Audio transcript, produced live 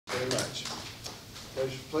very much.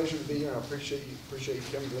 Pleasure to be here, and I appreciate you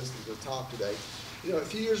coming to listen to the talk today. You know, a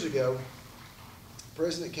few years ago, the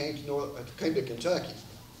president came to Kentucky.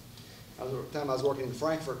 At the time I was working in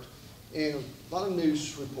Frankfurt, and a lot of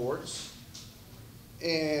news reports.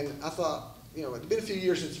 And I thought, you know, it had been a few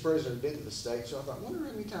years since the president had been to the state, so I thought, I wonder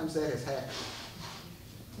how many times that has happened.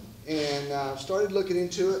 And I started looking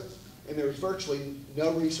into it, and there was virtually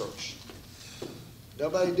no research.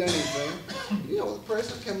 Nobody had done anything. You know, the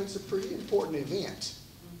president coming is a pretty important event.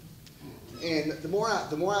 And the more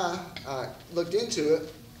I looked into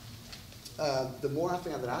it, the more I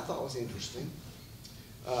found that I thought was interesting.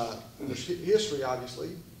 There's history,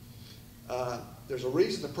 obviously. There's a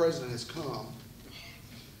reason the president has come.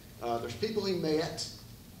 There's people he met,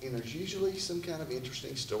 and there's usually some kind of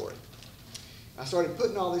interesting story. I started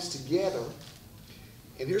putting all this together,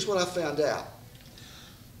 and here's what I found out.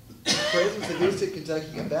 Presidents have visited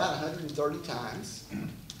Kentucky about 130 times.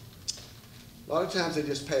 A lot of times they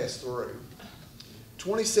just pass through.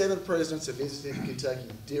 27 presidents have visited Kentucky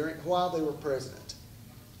while they were president.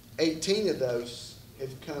 18 of those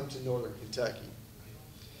have come to northern Kentucky.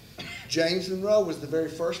 James Monroe was the very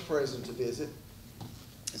first president to visit.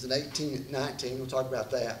 It's in 1819. We'll talk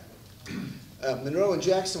about that. Monroe and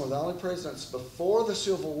Jackson were the only presidents before the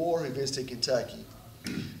Civil War who visited Kentucky.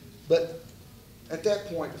 But at that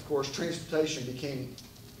point, of course, transportation became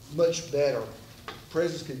much better.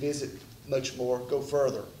 Presidents could visit much more, go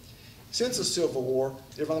further. Since the Civil War,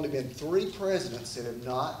 there have only been 3 presidents that have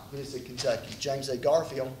not visited Kentucky. James A.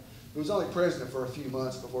 Garfield, who was only president for a few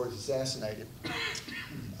months before he was assassinated.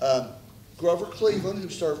 Grover Cleveland, who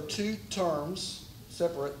served 2 terms,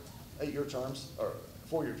 separate 8-year terms, or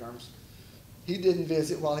 4-year terms. He didn't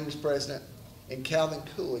visit while he was president, and Calvin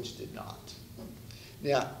Coolidge did not.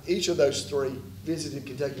 Now, each of those 3 visited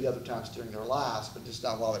Kentucky other times during their lives, but just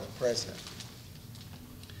not while they were president.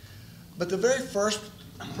 But the very first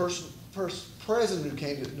president who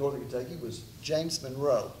came to northern Kentucky was James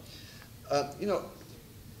Monroe. You know,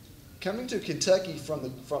 coming to Kentucky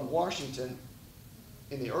from Washington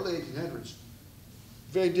in the early 1800s,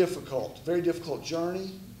 very difficult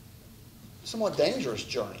journey, somewhat dangerous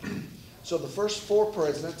journey. So the first 4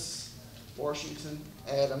 presidents, Washington,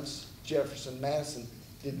 Adams, Jefferson, Madison,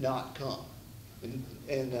 did not come. And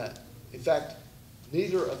in fact,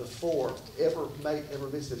 neither of the 4 ever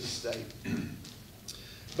visited the state.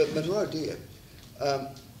 But Monroe did.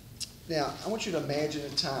 Now, I want you to imagine a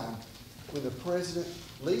time when the president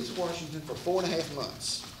leaves Washington for 4.5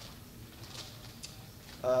 months.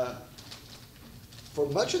 For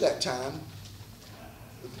much of that time,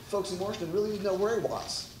 the folks in Washington really didn't know where he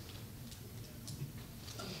was.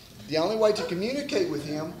 The only way to communicate with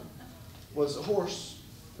him was a horse.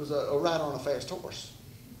 It was a ride on a fast horse.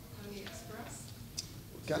 Pony Express?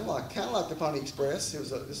 Kind of like the Pony Express. It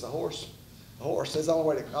was just a horse. A horse. That's the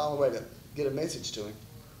only way to get a message to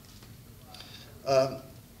him.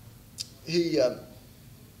 He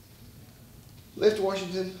left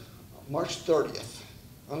Washington March 30th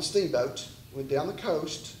on a steamboat, went down the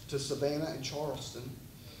coast to Savannah and Charleston,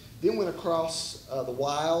 then went across the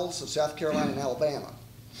wilds of South Carolina and Alabama.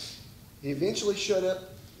 He eventually showed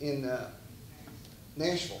up in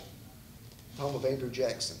Nashville, home of Andrew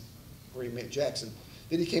Jackson, where he met Jackson.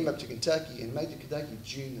 Then he came up to Kentucky and made it to Kentucky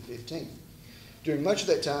June the 15th. During much of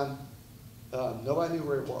that time, nobody knew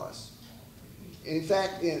where he was. And in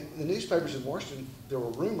fact, in the newspapers in Washington, there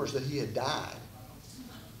were rumors that he had died.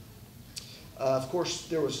 Of course,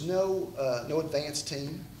 there was no advance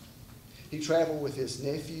team. He traveled with his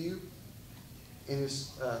nephew and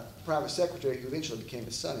his private secretary, who eventually became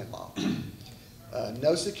his son-in-law.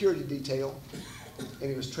 No security detail, and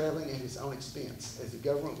he was traveling at his own expense, as the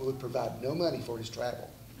government would provide no money for his travel.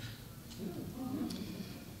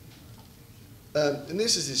 And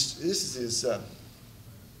this is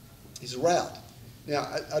his route. Now,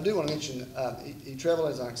 I do want to mention he traveled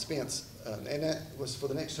at his own expense, and that was for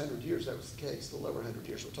the next 100 years. That was the case, a little over 100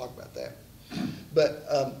 years. We'll talk about that.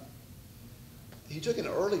 But he took an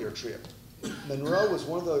earlier trip. Monroe was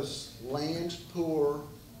one of those land-poor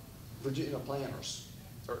Virginia planters,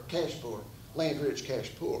 or cash poor, land-rich,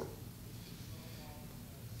 cash-poor.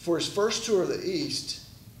 For his first tour of the East,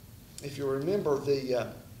 if you remember,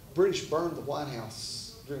 the British burned the White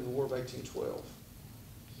House during the War of 1812.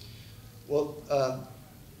 Well,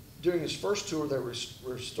 during his first tour, they were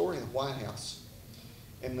restoring the White House,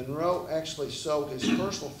 and Monroe actually sold his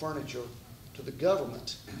personal furniture to the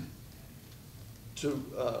government to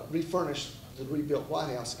refurnish the rebuilt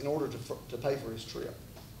White House in order to pay for his trip.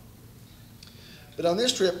 But on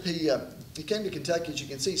this trip, he came to Kentucky. As you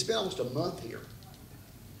can see, he spent almost a month here.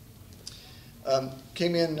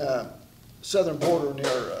 Came in southern border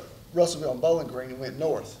near Russellville and Bowling Green and went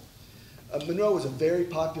north. Monroe was a very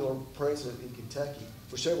popular president in Kentucky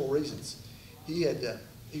for several reasons. He was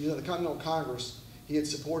in the Continental Congress. He had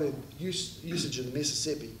supported usage of the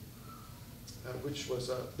Mississippi, which was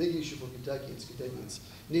a big issue for Kentuckians. Kentuckians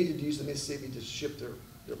needed to use the Mississippi to ship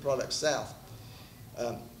their products south.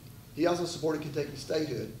 He also supported Kentucky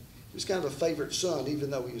statehood. He was kind of a favorite son, even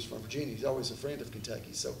though he was from Virginia. He's always a friend of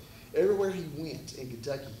Kentucky. So everywhere he went in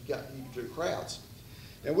Kentucky, he drew crowds.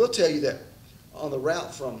 And we'll tell you that on the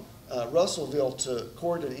route from Russellville to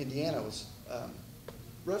Corydon, Indiana, was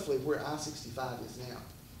roughly where I-65 is now.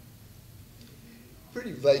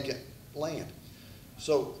 Pretty vacant land.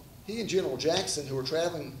 So he and General Jackson, who were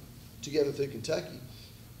traveling together through Kentucky,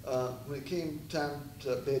 when it came time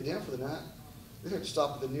to bed down for the night, they had to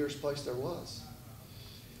stop at the nearest place there was.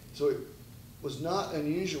 So it was not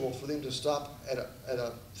unusual for them to stop at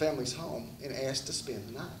a family's home and ask to spend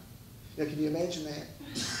the night. Now, can you imagine that?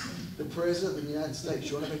 The President of the United States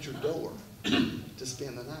showing up at your door to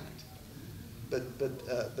spend the night.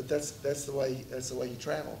 But that's the way he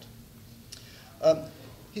traveled.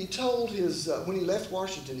 He told when he left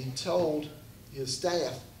Washington, he told his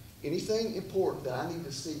staff, anything important that I need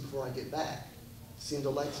to see before I get back, send to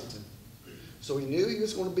Lexington. So he knew he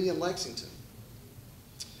was going to be in Lexington.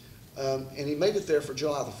 And he made it there for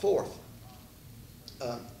July the 4th.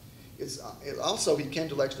 Also, he came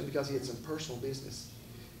to Lexington because he had some personal business.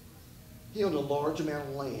 He owned a large amount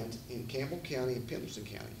of land in Campbell County and Pendleton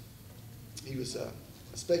County. He was a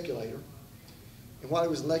speculator. And while he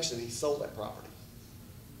was in Lexington, he sold that property.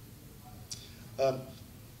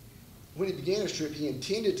 When he began his trip, he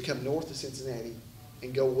intended to come north to Cincinnati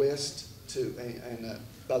and go west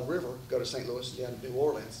by the river, go to St. Louis and down to New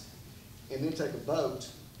Orleans, and then take a boat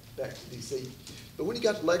back to D.C. But when he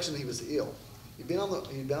got to Lexington, he was ill. He'd been on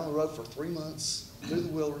the road for 3 months through the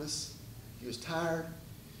wilderness. He was tired.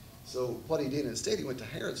 So what he did instead, he went to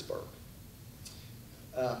Harrodsburg.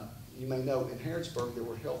 You may know in Harrodsburg there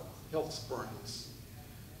were health springs,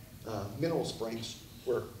 mineral springs,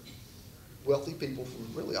 where wealthy people from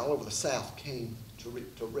really all over the South came to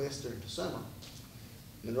rest during the summer.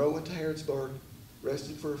 Monroe went to Harrodsburg,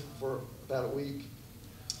 rested for about a week,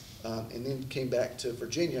 and then came back to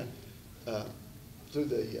Virginia through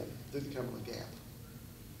the Cumberland Gap,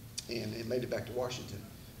 and made it back to Washington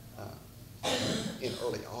in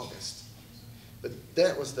early August. But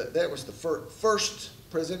that was the first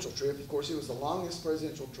presidential trip. Of course, it was the longest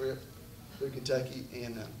presidential trip through Kentucky,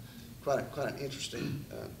 and quite an interesting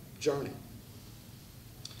journey.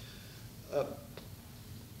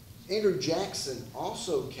 Andrew Jackson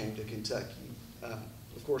also came to Kentucky.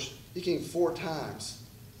 Of course, he came 4 times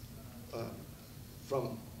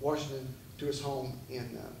from Washington to his home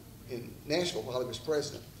in Nashville while he was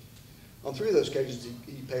president. On 3 of those occasions,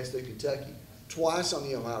 he passed through Kentucky, twice on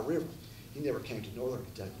the Ohio River. He never came to northern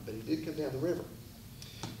Kentucky, but he did come down the river.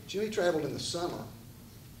 Jimmy traveled in the summer.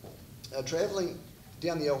 Traveling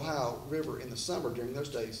down the Ohio River in the summer during those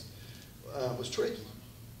days was tricky.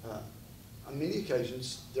 On many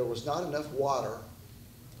occasions, there was not enough water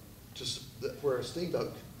where a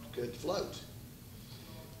steamboat could float.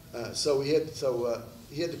 So he had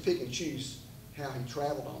to pick and choose how he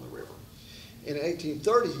traveled on the river. In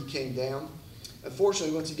 1830, he came down.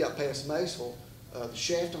 Unfortunately, once he got past Maysville, the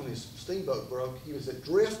shaft on his steamboat broke. He was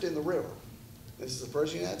adrift in the river. This is the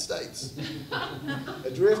President of the United States.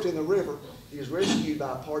 Adrift in the river. He was rescued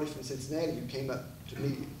by a party from Cincinnati who came up to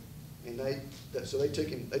meet him, and they took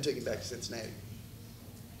him back to Cincinnati.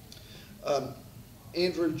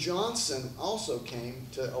 Andrew Johnson also came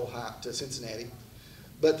to Cincinnati,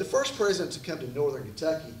 but the first president to come to northern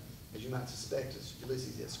Kentucky, as you might suspect, is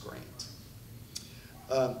Ulysses S. Grant.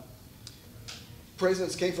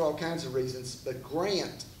 Presidents came for all kinds of reasons, but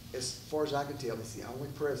Grant, as far as I can tell, is the only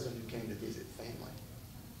president who came to visit family,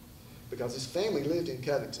 because his family lived in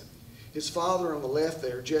Covington. His father on the left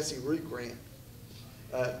there, Jesse Root Grant,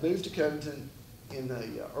 moved to Covington in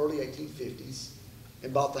the early 1850s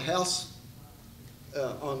and bought the house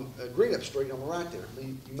on Greenup Street on the right there.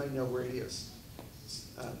 You may know where it is.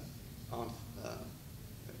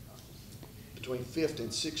 Between 5th and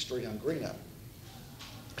 6th Street on Greenup.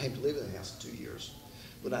 I came to live in the house 2 years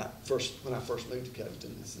when I first moved to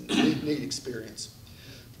Kenton. It's a neat experience.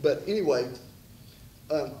 But anyway,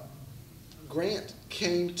 Grant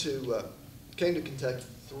came to Kentucky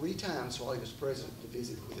 3 times while he was president to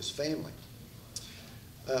visit with his family.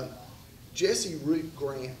 Jesse Root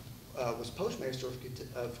Grant was postmaster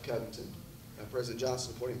of Covington. President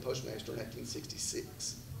Johnson appointed him postmaster in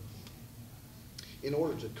 1866 in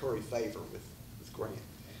order to curry favor with Grant.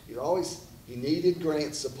 He needed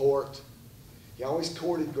Grant's support. He always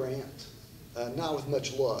courted Grant, not with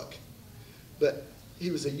much luck. But he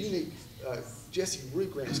was a unique, Jesse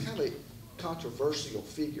Root Grant was kind of a controversial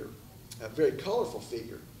figure, a very colorful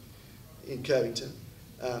figure in Covington.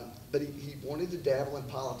 But he wanted to dabble in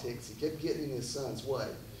politics. He kept getting in his son's way.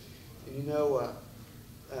 And you know,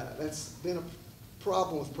 that's been a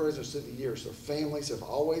problem with presidents through the years. Their families have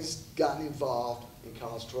always gotten involved and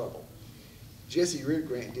caused trouble. Jesse Root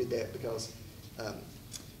Grant did that because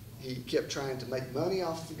he kept trying to make money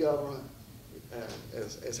off the government,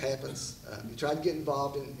 as happens. He tried to get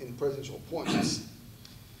involved in presidential appointments,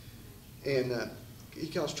 and he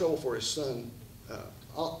caused trouble for his son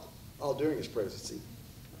all during his presidency.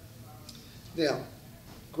 Now,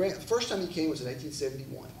 Grant, the first time he came was in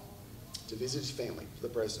 1871 to visit his family, the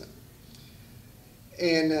president.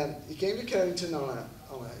 And he came to Covington on a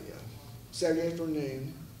Saturday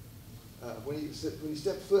afternoon. When he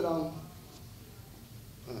stepped foot on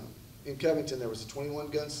in Covington, there was a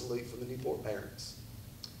 21-gun salute from the Newport Barracks.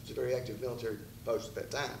 It was a very active military post at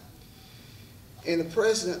that time. And the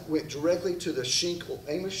president went directly to the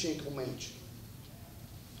Amos Schenkel mansion.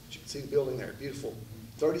 You can see the building there, beautiful,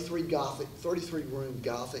 33-room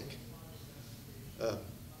Gothic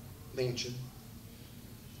mansion,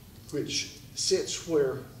 which sits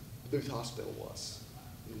where the Booth Hospital was.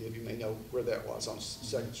 Many of you may know where that was, on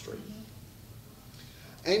 2nd Street.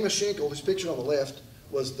 Amos Schenkel, who's pictured on the left,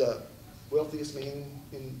 was the wealthiest man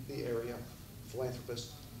in the area,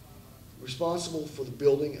 philanthropist, responsible for the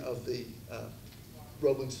building of the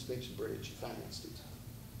Roebling Suspension Bridge. He financed it.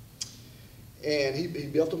 And he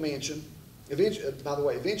built a mansion. By the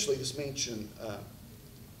way, eventually this mansion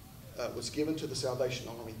was given to the Salvation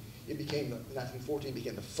Army. It became, in 1914,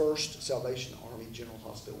 became the first Salvation Army General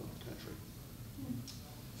Hospital in the country.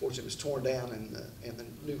 Fortunately, it was torn down and the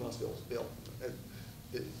new hospital was built.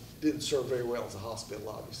 It didn't serve very well as a hospital,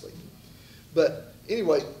 obviously. But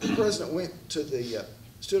anyway, the president went to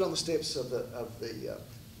stood on the steps of the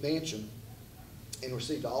mansion and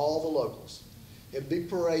received all the locals. Had a big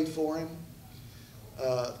parade for him.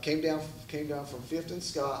 Came down from 5th and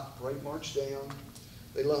Scott. Parade marched down.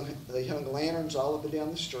 They hung lanterns all up and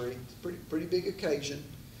down the street. Pretty big occasion.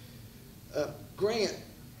 Grant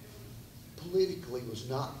politically was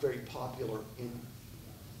not very popular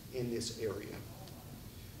in this area.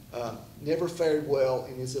 Never fared well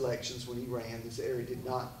in his elections when he ran. This area did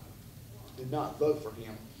not vote for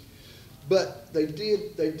him. But they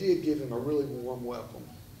did give him a really warm welcome.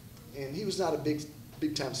 And he was not a big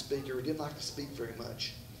time speaker. He didn't like to speak very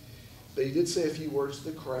much. But he did say a few words to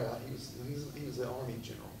the crowd. He was an army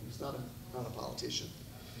general. He was not a politician.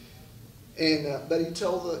 And but he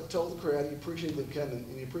told the crowd he appreciated them coming,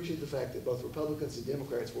 and he appreciated the fact that both Republicans and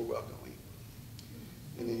Democrats were welcoming.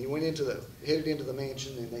 And then he headed into the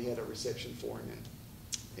mansion, and they had a reception for him.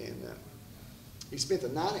 And he spent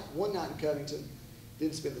one night in Covington,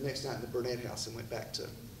 then spent the next night in the Burnett House, and went back to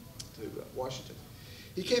Washington.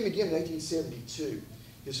 He came again in 1872.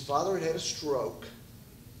 His father had a stroke.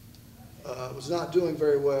 Was not doing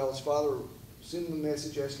very well. His father sent him a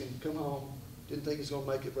message asking him to come home. Didn't think he was going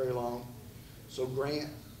to make it very long. So Grant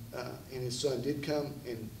and his son did come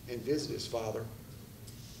and visit his father,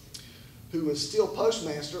 who was still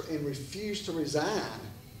postmaster and refused to resign,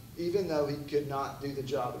 even though he could not do the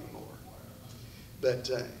job anymore. But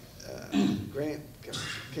Grant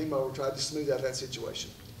came over, tried to smooth out that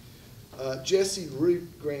situation. Jesse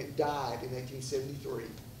Root Grant died in 1873,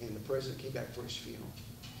 and the president came back for his funeral.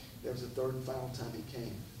 That was the third and final time he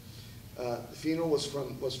came. The funeral was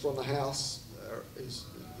from the house.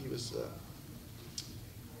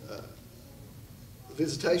 The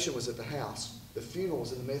visitation was at the house. The funeral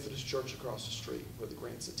was in the Methodist church across the street where the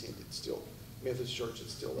Grants attended. Methodist church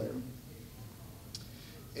is still there.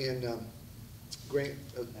 And Grant,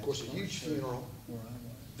 of course, a huge funeral.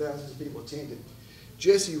 Thousands of people attended.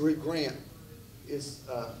 Jesse Root Grant is,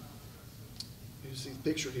 you see the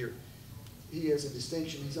picture here. He has a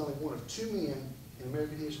distinction. He's only one of two men in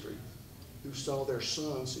American history who saw their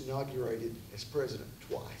sons inaugurated as president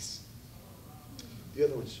twice. The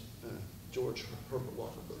other one's George Herbert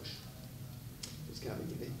Walker Bush. It's kind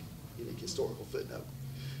of a unique historical footnote.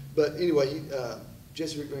 But anyway,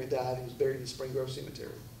 Jesse Root Grant died. He was buried in the Spring Grove Cemetery.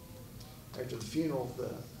 After the funeral,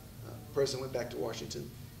 the president went back to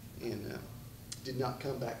Washington and did not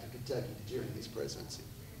come back to Kentucky during his presidency.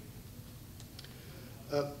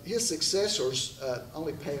 His successors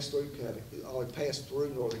only passed through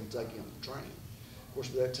northern Kentucky on the train. Of course,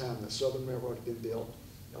 by that time, the Southern Railroad had been built,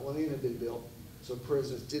 Illinois had been built, so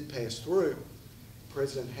presidents did pass through.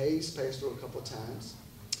 President Hayes passed through a couple of times,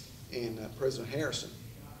 and President Harrison.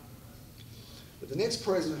 But the next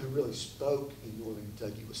president who really spoke in northern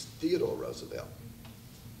Kentucky was Theodore Roosevelt.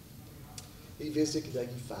 He visited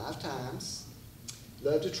Kentucky 5 times,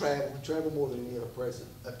 Loved to travel more than any other president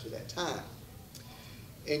up to that time.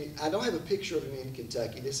 And I don't have a picture of him in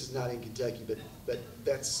Kentucky. This is not in Kentucky, but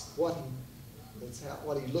that's what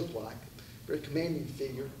he looked like. Very commanding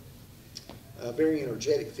figure, very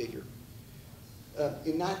energetic figure.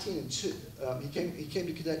 In 1902, he came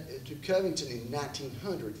to Covington in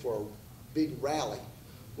 1900 for a big rally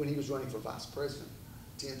when he was running for vice president.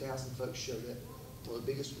 10,000 folks showed up. One of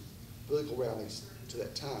the biggest political rallies to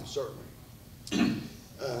that time, certainly.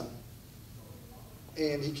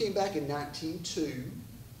 And he came back in 1902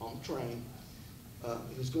 on the train.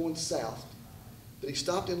 He was going south, but he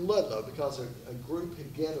stopped in Ludlow because a group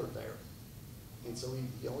had gathered there. And so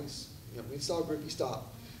he always, when he saw a group, he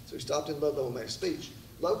stopped. So he stopped in Ludlow and made a speech.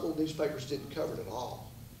 Local newspapers didn't cover it at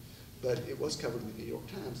all, but it was covered in the New York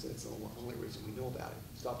Times. That's the only reason we know about it.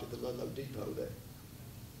 He stopped at the Ludlow Depot that,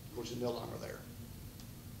 of course, is no longer there.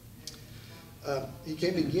 He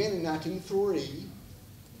came again in 1903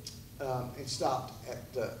 and stopped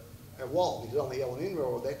at Walton. He was on the L&N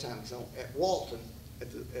Railroad at that time. He was at Walton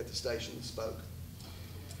at the station and spoke.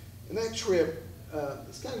 And that trip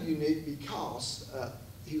is kind of unique because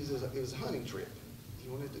it was a hunting trip. He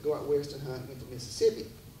wanted to go out west and hunt, went to Mississippi.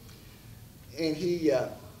 And he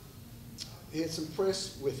had some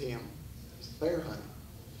press with him, bear hunting.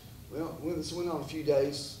 Well, this went on a few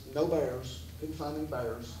days, no bears, couldn't find any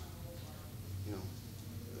bears.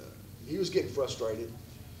 He was getting frustrated.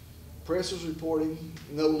 Press was reporting,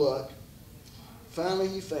 no luck. Finally,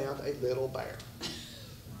 he found a little bear.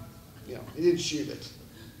 He didn't shoot it,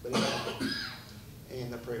 but he found it.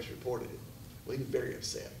 And the press reported it. Well, he was very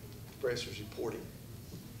upset. The press was reporting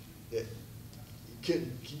that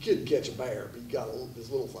he couldn't catch a bear, but he got this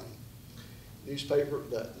little thing. Newspaper,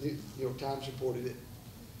 the New York Times reported it.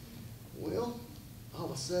 Well, all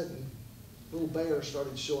of a sudden, little bears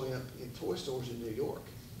started showing up in toy stores in New York.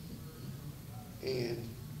 And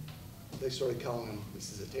they started calling him,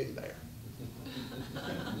 this is a teddy bear.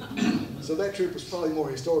 So that trip was probably more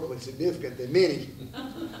historically significant than many,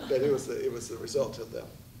 but it was the result of the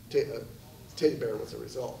teddy bear was the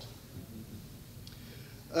result.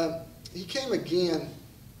 He came again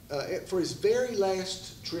for his very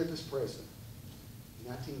last trip as president, in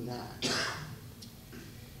 1909.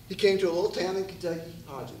 He came to a little town in Kentucky,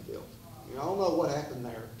 Hodgenville. I don't know what happened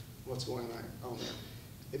there, what's going on there.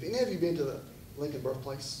 Have any of you been to the Lincoln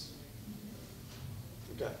birthplace?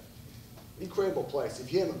 Okay. Incredible place.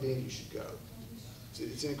 If you haven't been, you should go.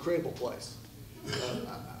 It's an incredible place.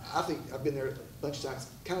 I think I've been there a bunch of times.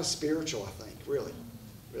 Kind of spiritual, I think, really.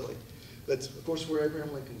 That's, of course, where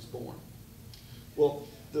Abraham Lincoln was born. Well,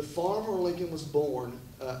 the farm where Lincoln was born,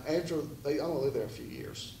 after they only lived there a few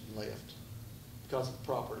years and left because of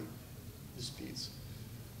property disputes.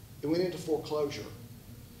 It went into foreclosure,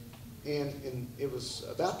 and it was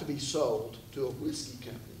about to be sold to a whiskey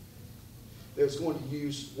company that was going to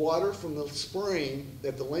use water from the spring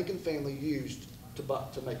that the Lincoln family used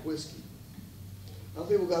to make whiskey. A lot of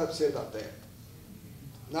people got upset about that.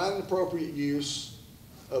 Not an appropriate use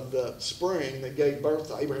of the spring that gave birth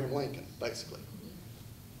to Abraham Lincoln, basically.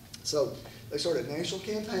 So they started a national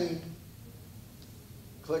campaign,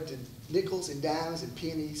 collected nickels and dimes and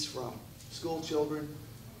pennies from school children,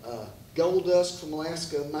 gold dust from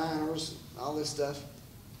Alaska miners, all this stuff,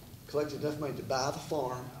 collected enough money to buy the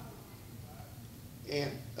farm,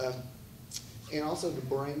 and also to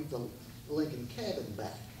bring the Lincoln cabin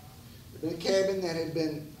back. There had been a cabin that had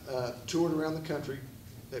been toured around the country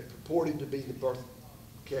that purported to be the birth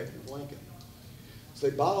cabin of Lincoln. So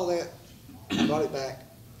they bought all that, brought it back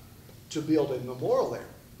to build a memorial there.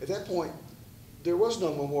 At that point, there was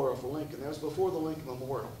no memorial for Lincoln. That was before the Lincoln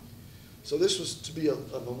Memorial. So this was to be a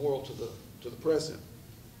memorial to the president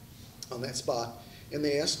on that spot. And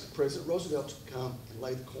they asked President Roosevelt to come and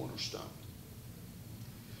lay the cornerstone.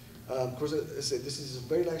 Of course, I said, this is his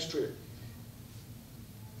very last trip.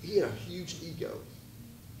 He had a huge ego.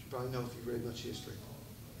 You probably know if you've read much history.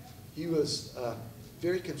 He was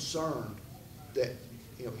very concerned that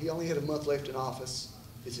he only had a month left in office.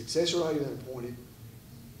 His successor had already been appointed.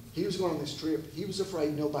 He was going on this trip. He was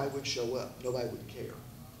afraid nobody would show up. Nobody would care.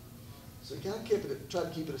 So he kind of tried to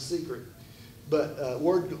keep it a secret, but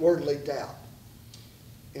word leaked out.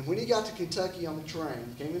 And when he got to Kentucky on the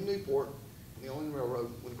train, came in Newport, the Erlanger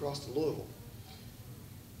Railroad, went across to Louisville,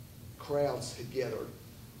 crowds had gathered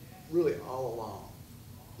really all along.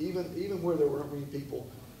 Even where there weren't many people,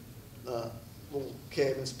 little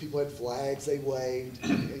cabins, people had flags, they waved,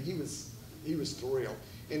 and he was thrilled.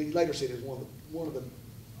 And he later said it was one of the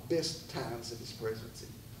best times of his presidency.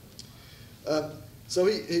 So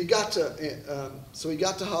he got to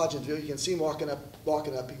Hodgenville. You can see him walking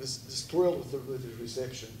up. He was just thrilled with his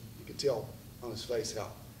reception. You could tell on his face how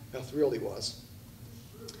thrilled he was.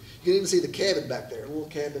 You can even see the cabin back there, a little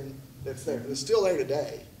cabin that's there. It's still there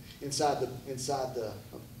today inside the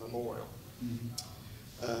memorial.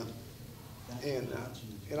 And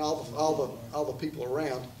all the people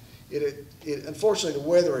around. It unfortunately the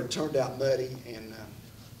weather had turned out muddy, and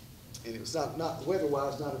it was not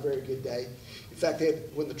weather-wise not a very good day. In fact,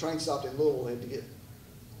 when the train stopped in Louisville, they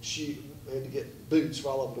had to get boots for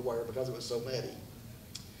all of them to wear because it was so muddy.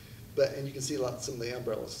 And you can see some of the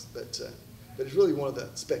umbrellas. But it's really one of the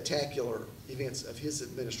spectacular events of his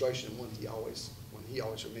administration, and one he always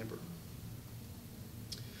remembered.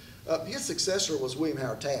 His successor was William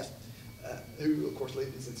Howard Taft, who of course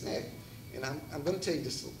lived in Cincinnati. And I'm going to tell you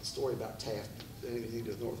just a story about Taft, anything to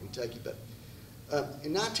do with Northern Kentucky. But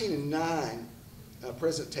in 1909,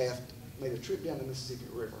 President Taft made a trip down the Mississippi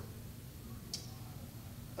River.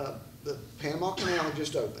 The Panama Canal had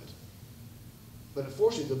just opened. But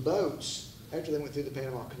unfortunately, the boats, after they went through the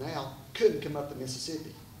Panama Canal, couldn't come up the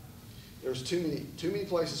Mississippi. There was too many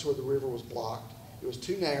places where the river was blocked. It was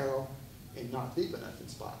too narrow and not deep enough in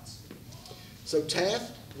spots. So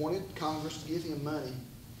Taft wanted Congress to give him money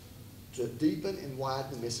to deepen and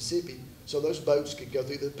widen the Mississippi so those boats could go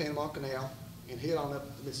through the Panama Canal and head on up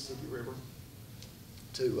the Mississippi River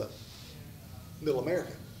to Middle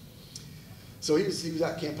America. So he was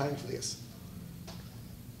out campaigning for this.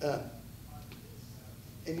 And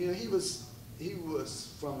you know, he was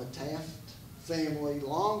from the Taft family,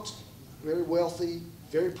 very wealthy,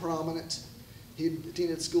 very prominent. He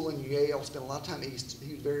attended school in Yale, spent a lot of time east.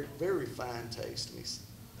 He was very, very refined taste,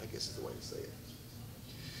 I guess is the way to say it.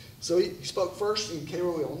 So he spoke first in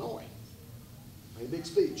Cairo, Illinois. Made a big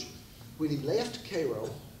speech. When he left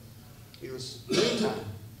Cairo, it was noontime,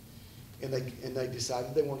 and they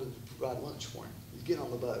decided they wanted to provide lunch for him. He'd get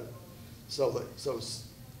on the boat. So a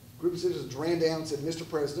group of citizens ran down and said, "Mr.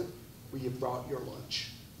 President, we have brought your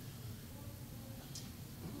lunch."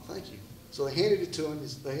 "Oh, thank you." So they handed it to him.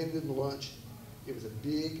 They handed him the lunch. It was a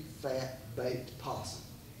big, fat, baked possum.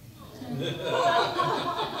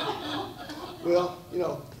 Well, you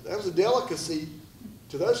know, that was a delicacy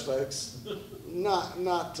to those folks.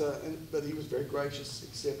 But he was very gracious,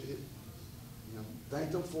 accepted it, you know,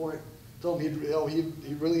 thanked them for it, told him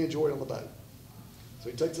he really enjoyed it on the boat. So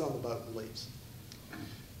he takes it on the boat and leaves.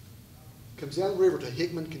 Comes down the river to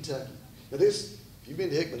Hickman, Kentucky. Now if you've been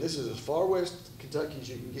to Hickman, this is as far west Kentucky as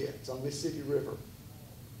you can get. It's on the Mississippi River.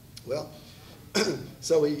 Well,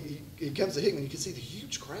 so he comes to Hickman. You can see the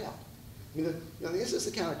huge crowd. I mean, this is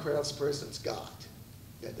the kind of crowds the president's got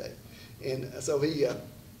that day. And so he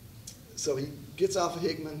gets off of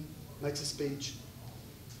Hickman, makes a speech,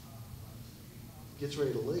 gets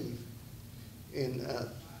ready to leave, and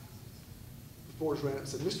reporters ran up and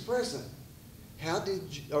said, "Mr. President, how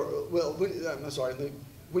did you?"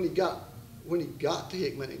 When he got to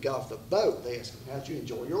Hickman and got off the boat, they asked him, "How did you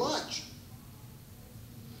enjoy your lunch?"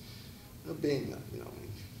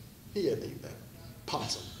 He hadn't eaten that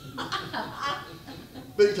possum.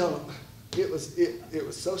 But he told them it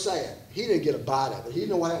was so sad. He didn't get a bite of it. He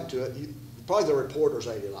didn't know what happened to it. Probably the reporters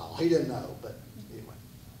ate it all. He didn't know, but anyway.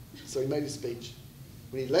 So he made his speech.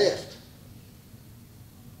 When he left,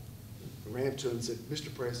 I ran up to him and said,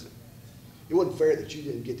 "Mr. President, it wasn't fair that you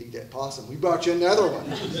didn't get to eat that possum. We brought you another one."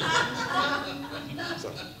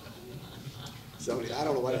 So I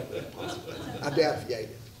don't know what happened to that possum, but I doubt if he ate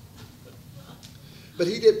it. But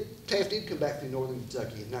Taft did come back to northern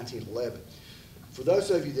Kentucky in 1911. For those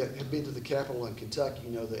of you that have been to the Capitol in Kentucky,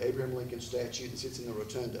 you know the Abraham Lincoln statue that sits in the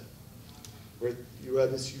rotunda, where you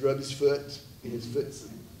rub his foot, and his foot's a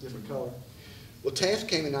different color. Well, Taft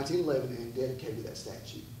came in 1911 and dedicated that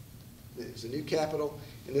statue. It was a new Capitol,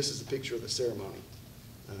 and this is a picture of the ceremony.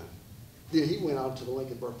 Then he went on to the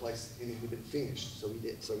Lincoln birthplace, and it had been finished, so he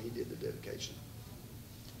did the dedication.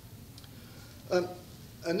 And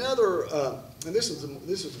this was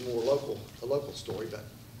more a local story, but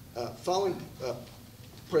following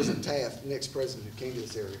President Taft, the next president who came to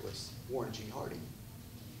this area was Warren G. Harding.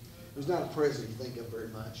 He was not a president you think of very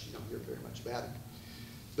much. You don't hear very much about him.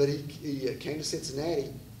 But he came to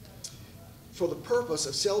Cincinnati for the purpose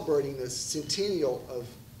of celebrating the centennial of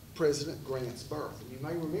President Grant's birth. And you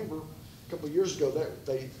may remember a couple of years ago that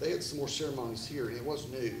they had some more ceremonies here, and it was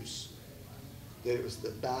news that it was the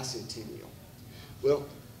bicentennial. Well,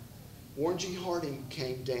 Warren G. Harding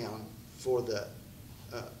came down for the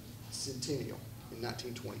centennial in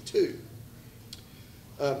 1922.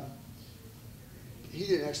 He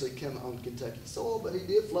didn't actually come on Kentucky soil, but he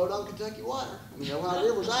did float on Kentucky water. I mean, the Ohio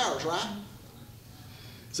River's ours, right?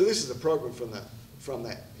 So this is a program from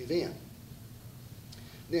that event.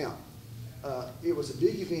 Now, it was a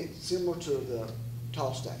big event similar to the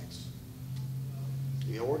tall stacks.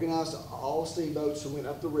 He organized all steamboats who went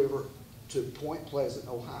up the river to Point Pleasant,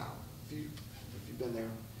 Ohio. If you've been there,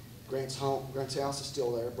 Grant's house is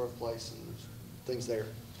still there, birthplace, and there's things there.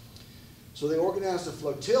 So they organized a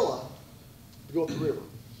flotilla to go up the river.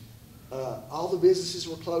 All the businesses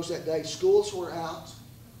were closed that day. Schools were out.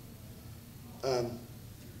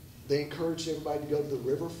 They encouraged everybody to go to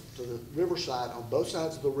the riverside on both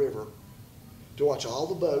sides of the river to watch all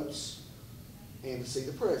the boats and to see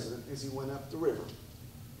the president as he went up the river.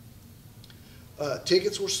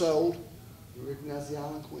 Tickets were sold. You recognize the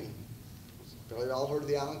Island Queen. Probably all heard of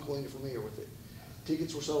the Island Queen, you're familiar with it.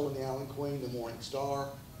 Tickets were sold in the Island Queen, the Morning Star,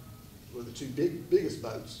 were the two biggest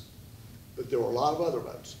boats, but there were a lot of other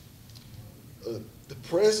boats. The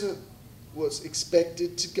president was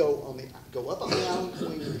expected to go up on the Island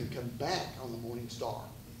Queen and come back on the Morning Star.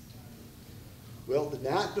 Well, the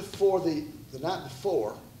night before,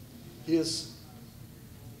 his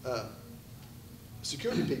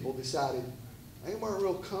security people decided they weren't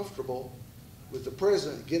real comfortable with the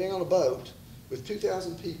president getting on a boat with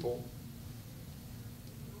 2,000 people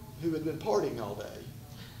who had been partying all day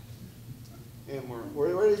and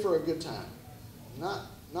were ready for a good time.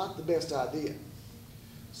 Not the best idea.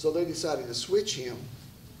 So they decided to switch him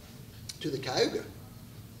to the Cayuga.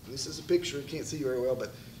 This is a picture, you can't see very well,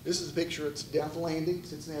 but this is a picture. It's down at the landing,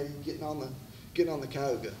 Cincinnati, getting on the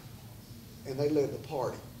Cayuga. And they led the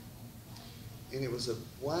party. And it was a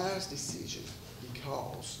wise decision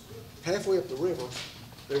because halfway up the river,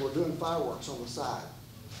 they were doing fireworks on the side.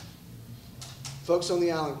 Folks on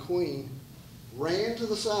the Island Queen ran to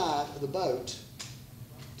the side of the boat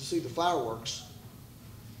to see the fireworks,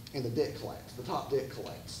 and the deck collapsed. The top deck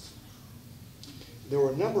collapsed. There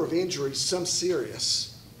were a number of injuries, some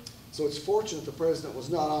serious. So it's fortunate the president was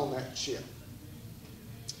not on that ship.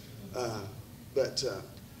 But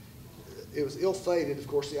it was ill-fated. Of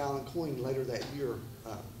course, the Island Queen later that year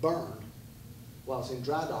burned while it was in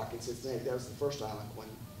dry dock in Cincinnati. That was the first Island Queen.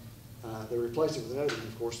 They replaced it with another one,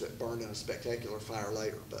 of course, that burned in a spectacular fire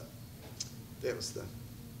later. But that was the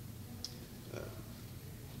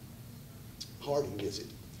Harding visit.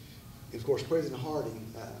 And of course, President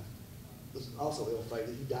Harding was also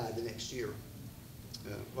ill-fated. He died the next year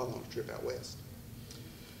while on a trip out west.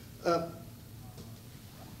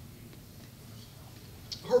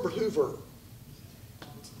 Herbert Hoover,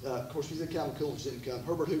 of course, he said Calvin Coolidge didn't come.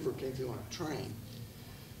 Herbert Hoover came through on a train.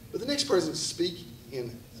 But the next president to speak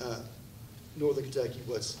in northern Kentucky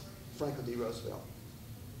was Franklin D. Roosevelt.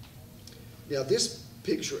 Now, this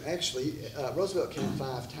picture actually, Roosevelt came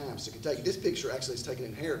 5 times to Kentucky. This picture actually is taken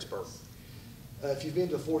in Harrodsburg. If you've been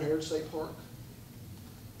to Fort Harrod State Park,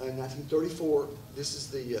 in 1934, this is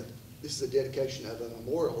the dedication of a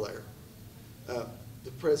memorial there.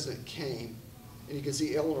 The president came, and you can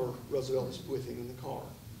see Eleanor Roosevelt is with him in the car.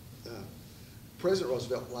 President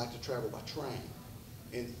Roosevelt liked to travel by train,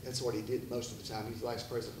 and that's what he did most of the time. He's the vice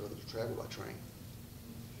president rather to travel by train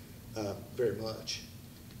very much.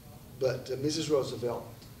 But Mrs. Roosevelt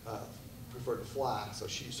preferred to fly, so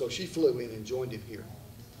she flew in and joined him here.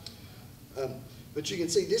 But you can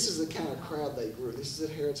see this is the kind of crowd they grew. This is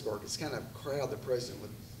at Harrodsburg. It's the kind of crowd the president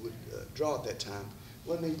would draw at that time.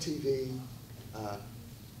 Wasn't any TV.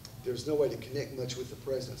 There was no way to connect much with the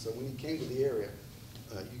president. So when he came to the area,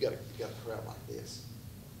 you got a crowd like this.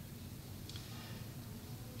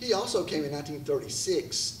 He also came in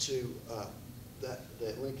 1936 to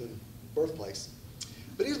that Lincoln birthplace.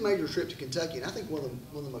 But his major trip to Kentucky, and I think one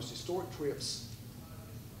of the most historic trips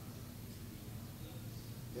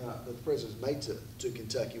that the president made to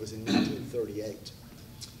Kentucky was in 1938.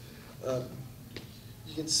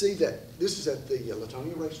 You can see that this is at the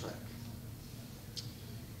Latonia racetrack.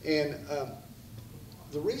 And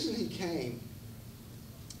the reason he came,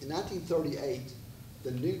 in 1938,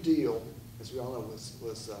 the New Deal, as we all know, was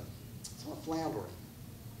somewhat floundering.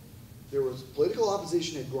 There was political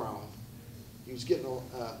opposition had grown. He was getting,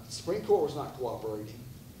 the Supreme Court was not cooperating.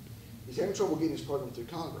 He was having trouble getting his program through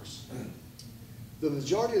Congress. The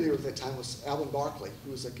majority leader at that time was Alvin Barkley,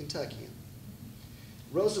 who was a Kentuckian.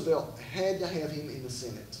 Roosevelt had to have him in the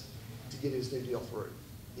Senate to get his New Deal through.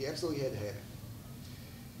 He absolutely had to have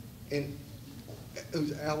him.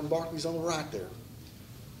 And Alvin Barkley's on the right there.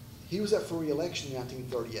 He was up for re-election in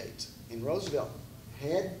 1938, and Roosevelt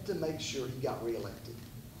had to make sure he got re-elected.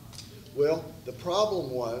 Well, the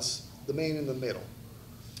problem was the man in the middle,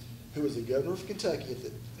 who was the governor of Kentucky at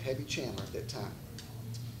the Happy Chandler at that time.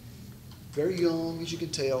 Very young, as you can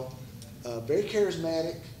tell, very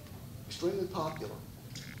charismatic, extremely popular.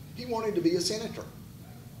 He wanted to be a senator.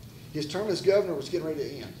 His term as governor was getting ready to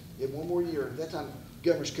end. He had one more year. At that time,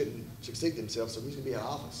 governors couldn't succeed themselves, so he was going to be out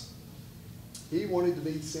of office. He wanted to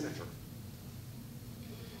be senator.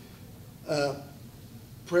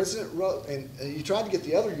 President and he tried to get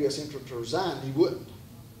the other U.S. senator to resign, he wouldn't.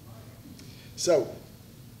 So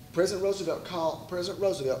President Roosevelt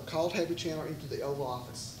called Happy Chandler into the Oval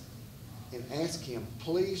Office and asked him,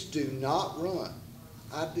 please do not run.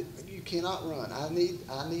 You cannot run. I need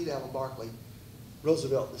Allen Barkley.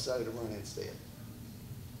 Roosevelt decided to run instead.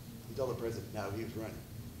 He told the president no, he was running.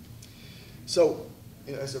 So,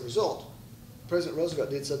 as a result, President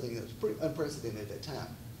Roosevelt did something that was pretty unprecedented at that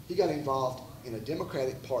time. He got involved in a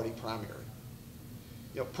Democratic Party primary.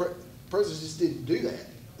 Presidents just didn't do that.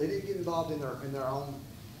 They didn't get involved in their own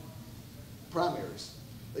primaries.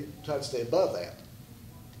 They tried to stay above that.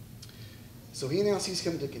 So he announced he's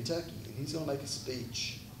coming to Kentucky, and he's going to make a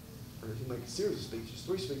speech, or he'll make a series of speeches,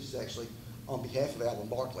 3 speeches actually, on behalf of Allen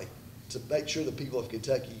Barkley, to make sure the people of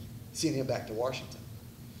Kentucky send him back to Washington.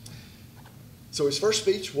 So his first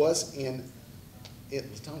speech was in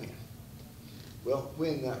Latonia. Well,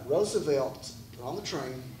 when Roosevelt, on the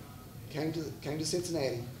train, came to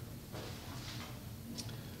Cincinnati,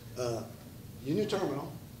 Union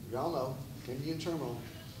Terminal, y'all know, came to Union Terminal,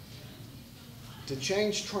 he had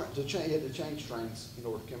to change trains in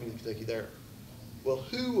order to come into Kentucky there. Well,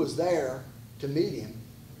 who was there to meet him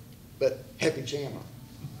but Happy Chandler?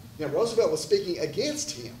 Now, Roosevelt was speaking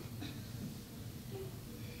against him.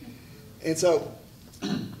 And so,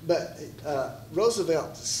 but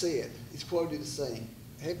Roosevelt said, he's quoted as saying,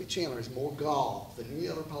 Happy Chandler is more gall than any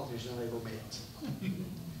other politician I've ever met.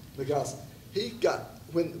 Because he got,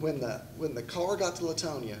 when the car got to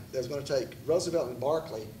Latonia, that was going to take Roosevelt and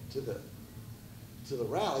Barkley to the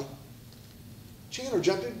rally, Chandler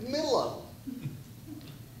jumped in the middle of them.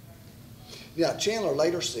 Now, Chandler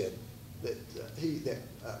later said that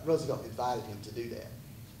Roosevelt invited him to do that,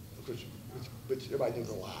 which everybody knew was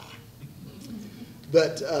a lie.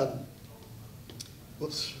 But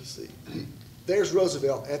let's see. There's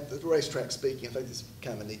Roosevelt at the racetrack speaking. I think this is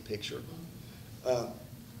kind of a neat picture. Of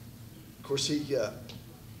course, he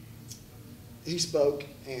spoke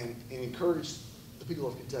and encouraged the people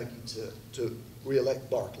of Kentucky to re-elect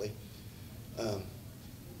Barkley.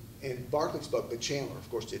 And Barkley spoke, but Chandler, of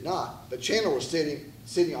course, did not. But Chandler was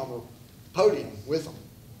sitting on the podium with them,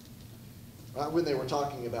 right, when they were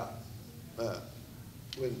talking about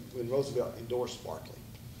when Roosevelt endorsed Barkley.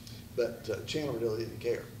 But Chandler really didn't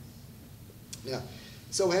care. Now, it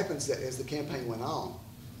so happens that as the campaign went on,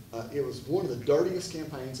 it was one of the dirtiest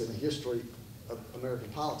campaigns in the history of American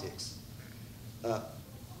politics.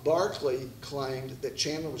 Barkley claimed that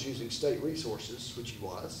Chandler was using state resources, which he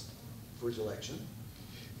was, for his election.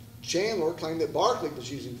 Chandler claimed that Barkley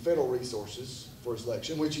was using federal resources for his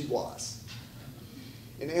election, which he was.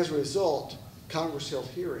 And as a result, Congress held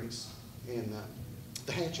hearings, and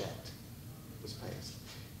the Hatch Act was passed.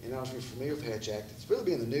 And I don't know if you're familiar with the Hatch Act. It's really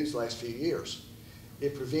been in the news the last few years.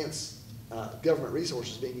 It prevents government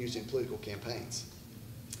resources being used in political campaigns.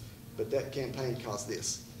 But that campaign caused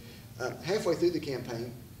this. Halfway through the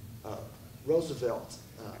campaign, Roosevelt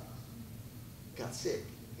got sick.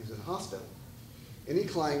 He was in the hospital. And he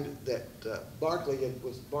claimed that Barkley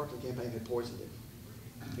campaign had poisoned him.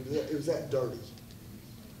 It was that dirty.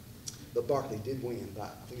 But Barkley did win by, I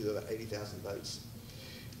think it was about 80,000 votes.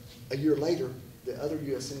 A year later, the other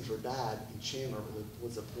U.S. senator died, and Chandler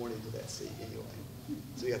was appointed to that seat anyway.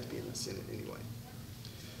 So he had to be in the Senate anyway.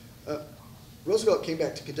 Roosevelt came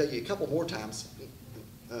back to Kentucky a couple more times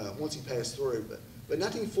once he passed through. But in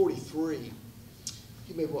 1943,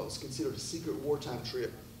 he made what was considered a secret wartime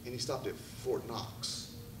trip, and he stopped at Fort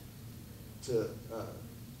Knox to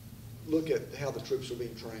look at how the troops were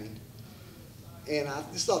being trained. And I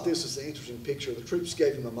just thought this was an interesting picture. The troops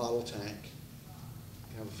gave him a model tank.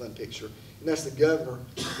 Kind of a fun picture. And that's the governor.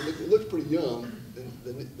 It looked pretty young.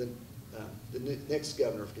 The next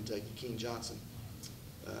governor of Kentucky, King Johnson,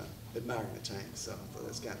 admiring the tank. So I thought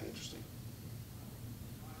that's kind of interesting.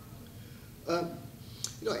 And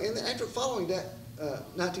after following that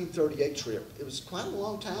 1938 trip, it was quite a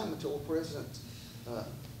long time until the president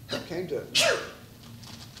came to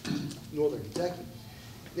northern Kentucky.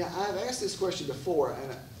 Now, I've asked this question before, and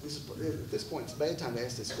at this point, it's a bad time to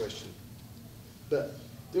ask this question. But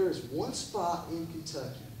there is one spot in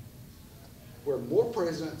Kentucky where more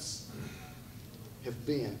presidents have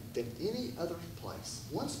been than any other place.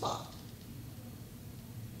 One spot.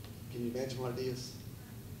 Can you imagine what it is?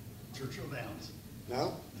 Churchill Downs.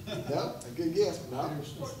 No? No? A good guess, but no?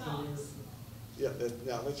 Fort Knox. Yeah,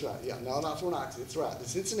 no, that's right. Yeah, no, not Fort Knox. It's right. The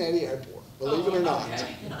Cincinnati Airport. Believe it or not.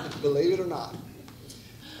 Okay. Believe it or not.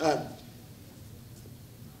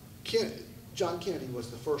 John Kennedy was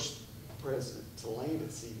the first president to land at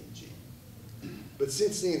CDG. But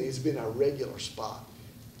since then, it's been a regular spot.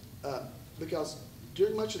 Because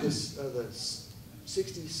during much of this, the 60s,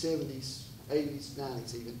 70s, 80s,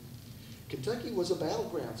 90s even, Kentucky was a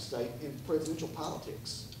battleground state in presidential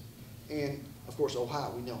politics. And, of course,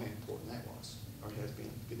 Ohio, we know how important that was, or has been,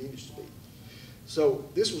 continues to be. So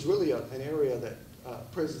this was really an area that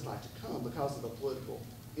presidents like to come because of the political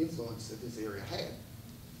influence that this area had.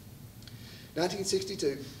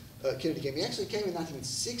 1962, Kennedy came. He actually came in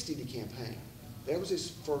 1960 to campaign. That was his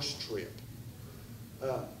first trip.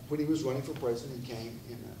 When he was running for president, he came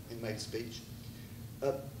and made a speech.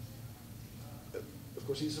 Of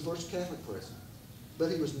course, he's the first Catholic president,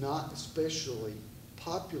 but he was not especially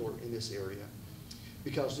popular in this area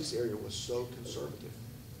because this area was so conservative.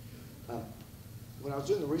 When I was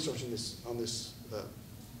doing the research on this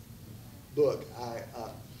book, I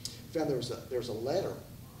found there was a letter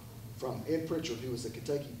from Ed Pritchard, who was the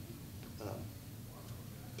Kentucky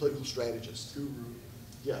political strategist. Guru.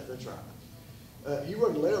 Yeah, that's right. He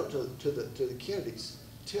wrote a letter to the Kennedys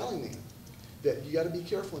telling them that you got to be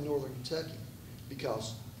careful in northern Kentucky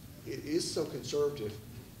because it is so conservative.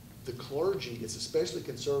 The clergy is especially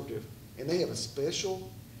conservative, and they have a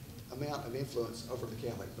special amount of influence over the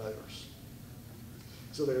Catholic voters.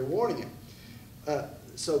 So they were warning him.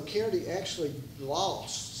 So Kennedy actually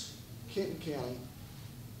lost Kenton County,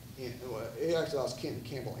 he actually lost Kenton,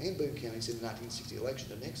 Campbell, and Boone counties in the 1960 election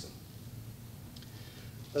to Nixon.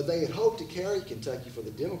 They had hoped to carry Kentucky for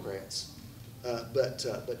the Democrats, but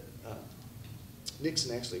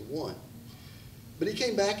Nixon actually won. But he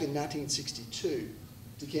came back in 1962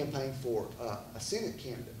 to campaign for a Senate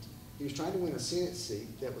candidate. He was trying to win a Senate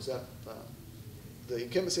seat that was up. The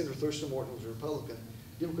incumbent Senator Thurston Morton was a Republican.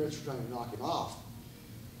 Democrats were trying to knock him off.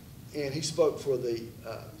 And he spoke for the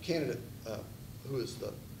candidate who is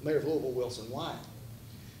the mayor of Louisville, Wilson Wyatt.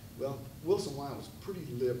 Well, Wilson Wyatt was pretty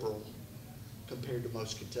liberal compared to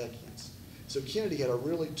most Kentuckians. So Kennedy had a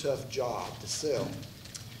really tough job to sell.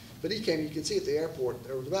 But he came, you can see at the airport,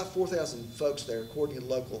 there was about 4,000 folks there, according to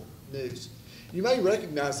local news. You may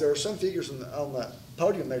recognize, there are some figures on the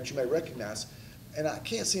podium there that you may recognize, and I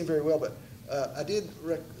can't see them very well, but I did,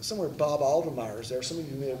 somewhere Bob Aldermeyer is there. Some of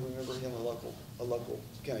you may remember him, a local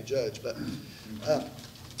county judge, but,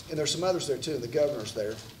 and there's some others there too, and the governor's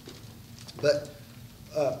there. But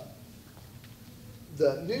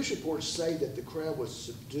the news reports say that the crowd was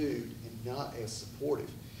subdued and not as supportive.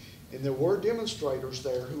 And there were demonstrators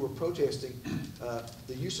there who were protesting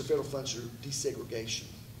the use of federal funds for desegregation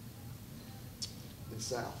in the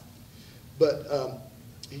South. But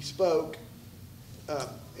he spoke,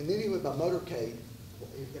 and then he went by motorcade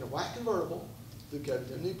in a white convertible through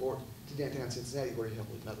Kenton and Newport to downtown Cincinnati, where he held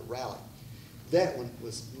another rally. That one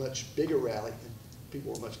was a much bigger rally, and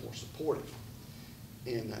people were much more supportive.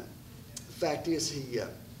 And the fact is,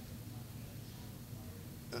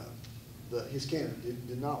 his candidate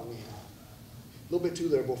did not win. A little bit too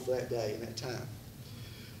liberal for that day and that time.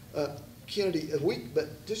 Kennedy,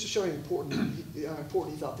 but just to show you how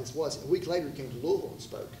important he thought this was, a week later he came to Louisville and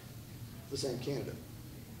spoke, the same candidate.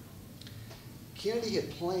 Kennedy had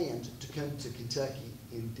planned to come to Kentucky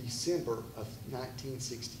in December of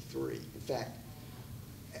 1963. In fact,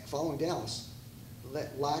 following Dallas,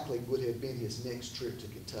 that likely would have been his next trip to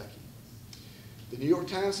Kentucky. The New York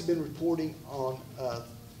Times had been reporting on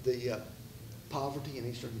the poverty in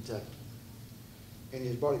eastern Kentucky, and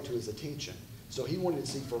it brought it to his attention. So he wanted to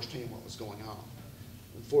see firsthand what was going on.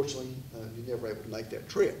 Unfortunately, he never able to make that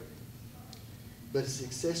trip. But his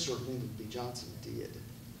successor, Lyndon B. Johnson, did.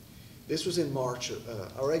 This was in March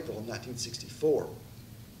or April of 1964.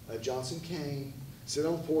 Johnson came, sit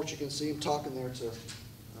on the porch. You can see him talking there to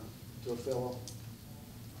a fellow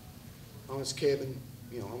on his cabin,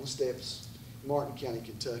 on the steps, Martin County,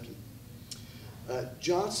 Kentucky.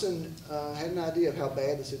 Johnson had an idea of how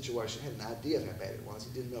bad the situation, had an idea of how bad it was.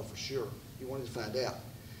 He didn't know for sure. He wanted to find out.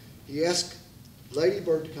 He asked Lady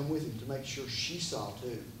Bird to come with him to make sure she saw,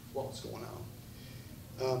 too, what was going on.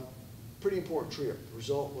 Pretty important trip. The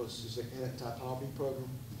result was an anti-poverty program,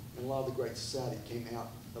 and a lot of the Great Society came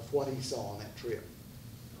out of what he saw on that trip.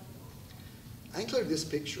 I included this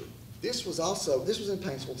picture. This was in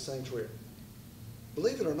Paintsville, the same trip.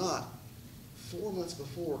 Believe it or not, 4 months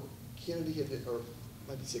before Kennedy had been, or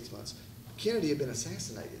maybe 6 months, Kennedy had been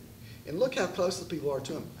assassinated. And look how close the people are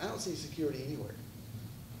to him. I don't see security anywhere.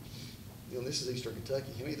 This is eastern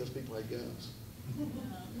Kentucky. How many of those people had guns?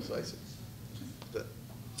 So I said,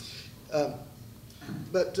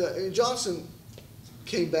 but Johnson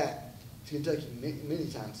came back to Kentucky many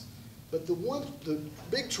times. But the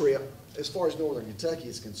big trip, as far as northern Kentucky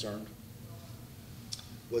is concerned,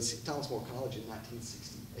 was Thomas More College in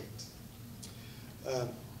 1968.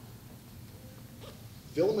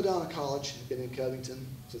 Villa Madonna College had been in Covington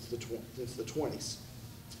since the 20s.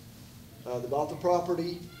 They bought the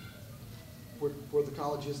property where the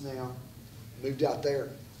college is now, moved out there,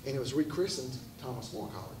 and it was rechristened Thomas More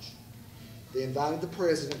College. They invited the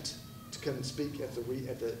president to come and speak at the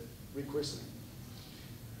rechristening.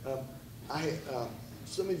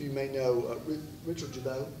 Some of you may know Richard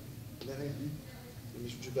Jabot. Is that name?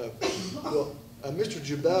 Mr. Jabot. Well, Mr.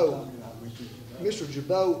 Jabot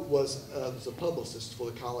was a publicist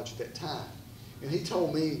for the college at that time, and he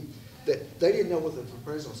told me that they didn't know whether the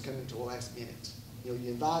president was coming until the last minute. You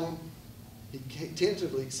invite him, he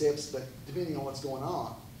tentatively accepts, but depending on what's going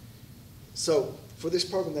on. So for this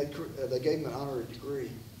program, they gave him an honorary degree.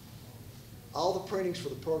 All the printings for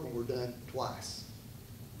the program were done twice.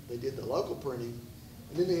 They did the local printing,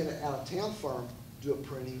 and then they had an out-of-town firm do a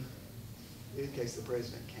printing in case the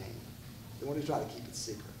president came. They wanted to try to keep it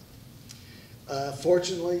secret.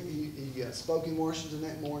 Fortunately, he spoke in Washington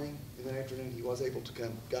that morning, and that afternoon he was able to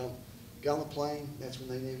come, got on the plane. That's when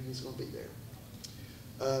they knew he was going to be there.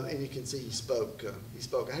 And you can see he spoke. I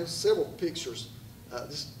have several pictures,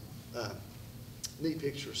 neat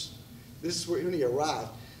pictures. This is when he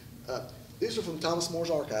arrived. These are from Thomas More's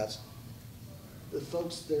archives. The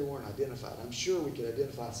folks there weren't identified. I'm sure we could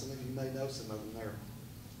identify some of you may know some of them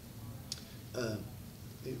there.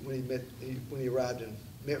 When he arrived and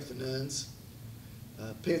met with the nuns,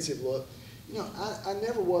 pensive look. I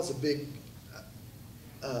never was a big,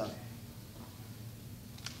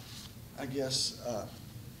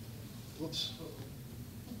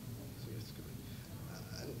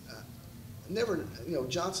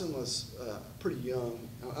 Johnson was pretty young.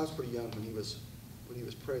 I was pretty young when he was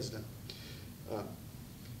president.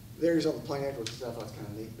 There he is on the plane afterwards and stuff. I was kind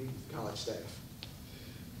of neat, meeting with the college staff.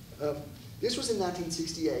 This was in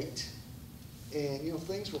 1968, and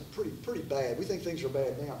things were pretty bad. We think things are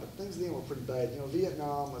bad now, but things then were pretty bad.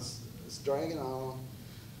 Vietnam was dragging on.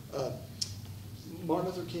 Martin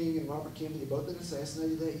Luther King and Robert Kennedy had both been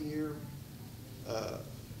assassinated that year.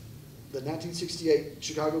 The 1968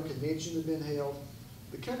 Chicago Convention had been held.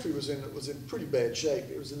 The country was in pretty bad shape.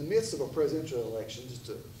 It was in the midst of a presidential election just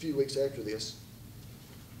a few weeks after this.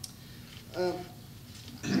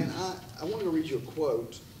 And I wanted to read you a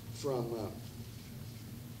quote from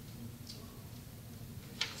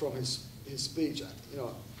his speech.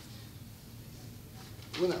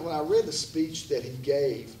 When I read the speech that he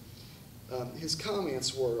gave, his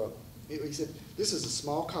comments were, he said, "This is a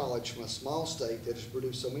small college from a small state that has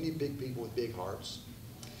produced so many big people with big hearts."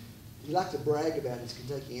 He liked to brag about his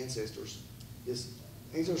Kentucky ancestors. His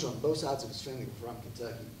ancestors on both sides of his family were from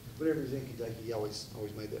Kentucky. Whenever he was in Kentucky, he always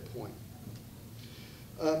made that point.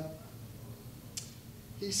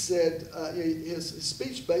 He said his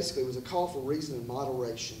speech basically was a call for reason and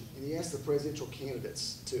moderation, and he asked the presidential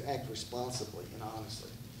candidates to act responsibly and honestly,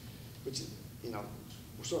 which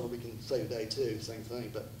certainly we can say today too, the same thing.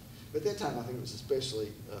 But at that time, I think it was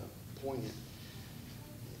especially poignant.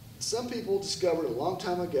 Some people discovered a long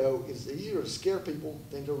time ago it is easier to scare people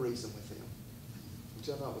than to reason with them, which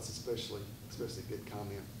I thought was especially a good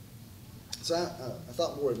comment. So I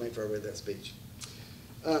thought more of me after I read that speech.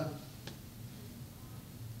 Let's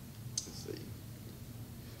see.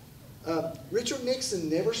 Richard Nixon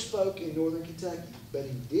never spoke in Northern Kentucky, but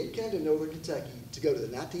he did come to Northern Kentucky to go to the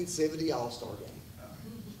 1970 All-Star game.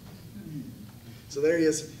 So there he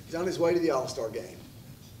is. He's on his way to the All-Star game.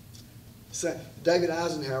 So David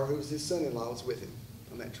Eisenhower, who was his son-in-law, was with him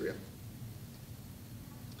on that trip.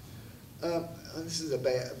 This is a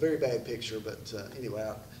very bad picture, but anyway,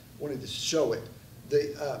 I wanted to show it.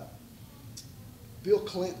 Bill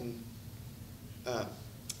Clinton,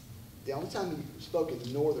 the only time he spoke in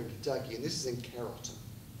Northern Kentucky, and this is in Carrollton,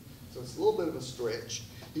 so it's a little bit of a stretch.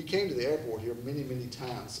 He came to the airport here many, many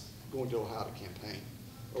times going to Ohio to campaign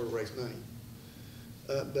or to raise money.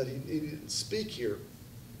 But he didn't speak here.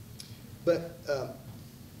 But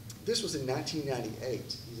this was in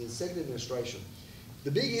 1998. He's in the second administration.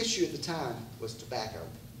 The big issue at the time was tobacco.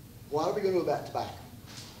 What are we going to do about tobacco?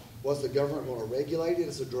 Was the government going to regulate it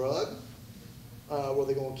as a drug? Were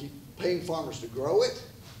they going to keep paying farmers to grow it?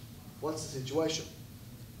 What's the situation?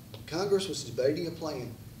 Congress was debating a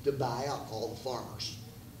plan to buy out all the farmers.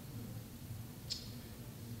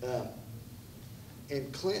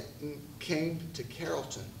 And Clinton came to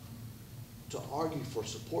Carrollton to argue for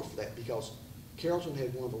support for that because Carrollton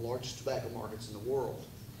had one of the largest tobacco markets in the world.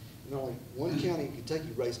 And only one county in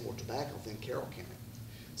Kentucky raised more tobacco than Carroll County.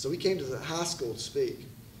 So he came to the high school to speak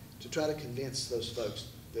to try to convince those folks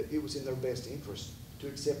that it was in their best interest to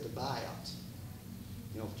accept a buyout.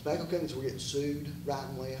 Tobacco companies were getting sued right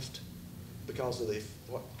and left because of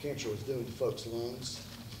what cancer was doing to folks' lungs.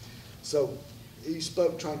 So he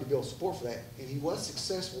spoke trying to build support for that, and he was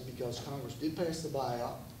successful because Congress did pass the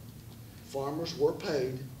buyout. Farmers were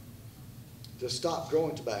paid to stop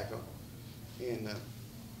growing tobacco, and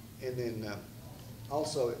then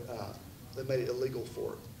also they made it illegal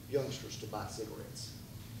for youngsters to buy cigarettes.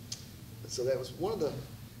 So that was one of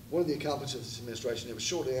the accomplishments of this administration. It was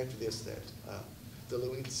shortly after this that the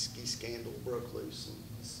Lewinsky scandal broke loose, and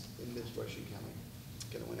this administration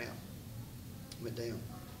kind of went down.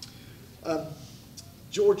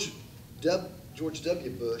 George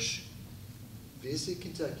W. Bush visited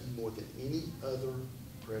Kentucky more than any other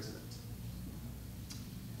president.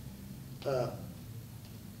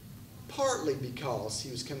 Partly because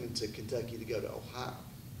he was coming to Kentucky to go to Ohio.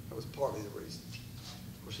 That was partly the reason.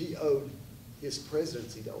 Of course, he owed his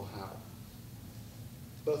presidency to Ohio.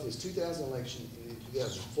 Both his 2000 election and in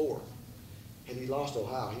 2004, had he lost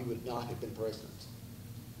Ohio, he would not have been president.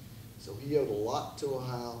 So he owed a lot to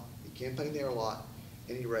Ohio. He campaigned there a lot,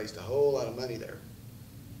 and he raised a whole lot of money there.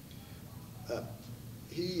 But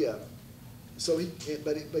he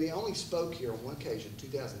only spoke here on one occasion,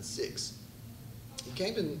 2006. He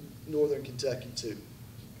came to northern Kentucky too.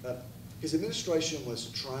 His administration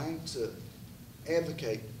was trying to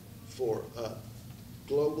advocate for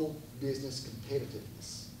global business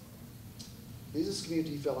competitiveness. Business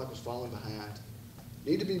community felt like was falling behind,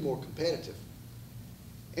 needed to be more competitive.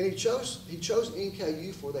 And he chose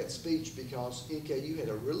NKU for that speech because NKU had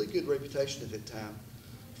a really good reputation at that time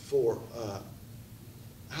for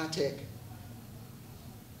high-tech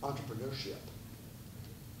entrepreneurship,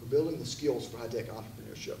 for building the skills for high-tech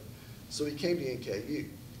entrepreneurship. So he came to NKU.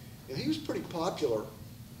 And he was pretty popular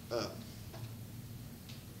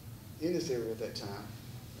in this area at that time.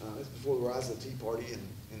 It's before the rise of the Tea Party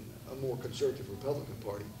and a more conservative Republican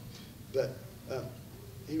Party. But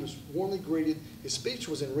he was warmly greeted. His speech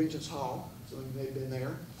was in Regents Hall, so he may have been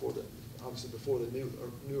there obviously before the new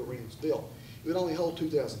arena was built. It would only hold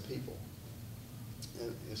 2,000 people.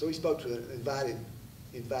 And so he spoke to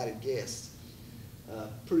invited guests,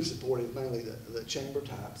 pretty supportive, mainly the chamber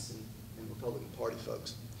types and Republican Party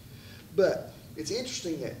folks. But it's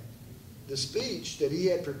interesting that the speech that he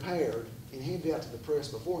had prepared and handed out to the press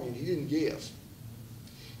beforehand, he didn't give.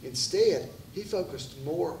 Instead, he focused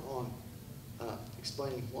more on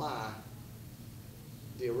explaining why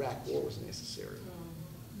the Iraq War was necessary.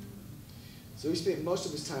 So he spent most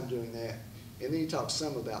of his time doing that, and then he talked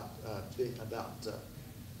some about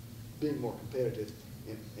being more competitive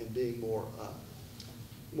and being more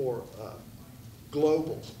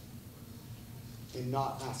global and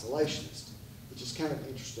not isolationist, which is kind of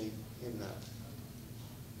interesting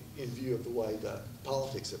in view of the way the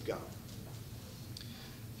politics have gone.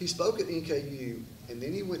 He spoke at NKU, and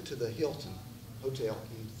then he went to the Hilton Hotel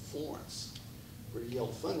in Florence, where he held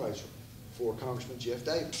a fundraiser for Congressman Jeff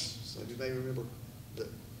Davis. So you may remember the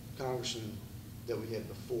congressman that we had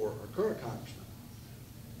before, our current congressman.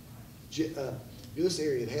 This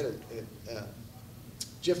area had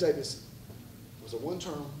Jeff Davis was a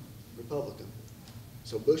one-term Republican,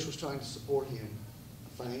 so Bush was trying to support him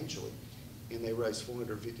financially, and they raised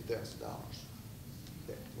 $450,000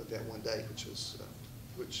 with that one day, which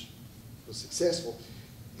was successful,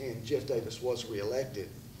 and Jeff Davis was reelected.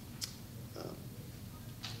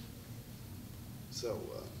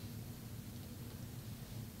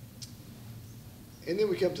 And then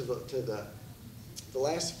we come to the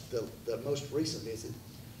most recent visit.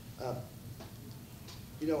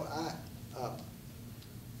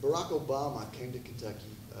 Barack Obama came to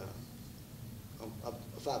Kentucky on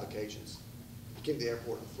 5 occasions. He came to the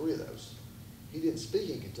airport on 3 of those. He didn't speak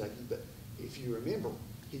in Kentucky, but if you remember,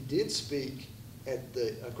 he did speak at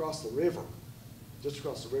across the river, just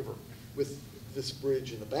across the river, with this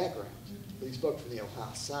bridge in the background. But he spoke from the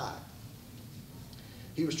Ohio side.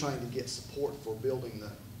 He was trying to get support for building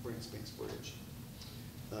the Brent Spence Bridge.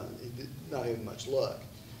 He did not have much luck.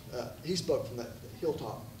 He spoke from the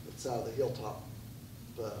hilltop, the side of the hilltop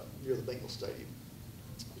near the Bengal Stadium,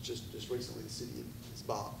 which just recently the city has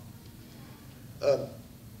bought.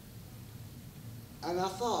 And I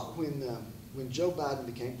thought when Joe Biden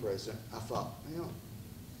became president, I thought,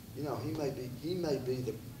 he may be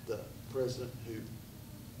the president who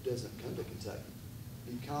doesn't come to Kentucky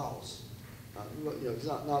because he's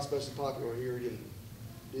not especially popular here. He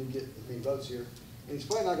didn't get as many votes here, and he's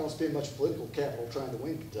probably not going to spend much political capital trying to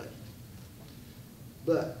win Kentucky.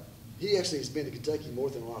 But he actually has been to Kentucky more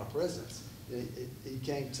than a lot of presidents. He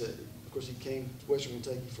came to Western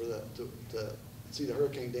Kentucky to see the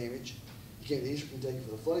hurricane damage. He came to Eastern Kentucky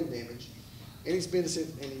for the flooding damage, and he's been to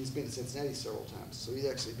Cincinnati several times. So he's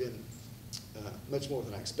actually been much more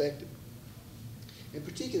than I expected. In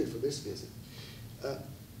particular for this visit,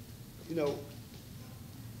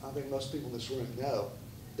 I think most people in this room know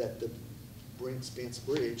that the Brent Spence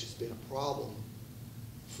Bridge has been a problem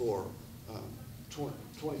for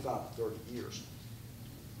 25 to 30 years.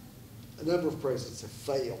 A number of presidents have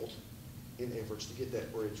failed in efforts to get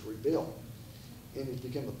that bridge rebuilt. And it's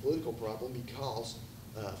become a political problem because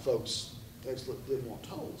folks absolutely didn't want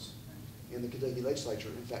tolls. And the Kentucky legislature,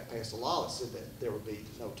 in fact, passed a law that said that there would be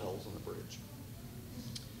no tolls on the bridge.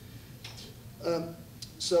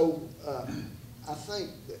 I think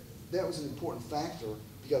that was an important factor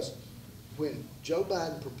because when Joe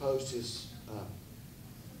Biden proposed his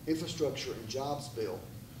infrastructure and jobs bill,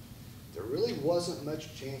 there really wasn't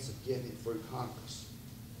much chance of getting it through Congress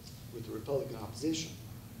with the Republican opposition,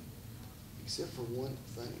 except for one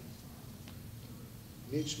thing.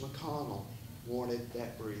 Mitch McConnell wanted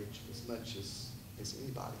that bridge as much as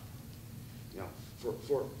anybody. You know,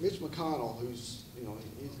 for Mitch McConnell, who's, you know,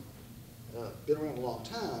 he's been around a long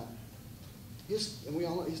time, and we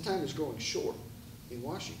all know his time is growing short in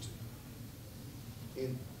Washington.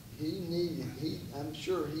 And I'm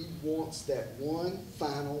sure he wants that one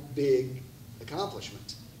final big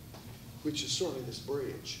accomplishment, which is certainly this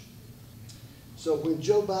bridge. So when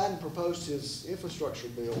Joe Biden proposed his infrastructure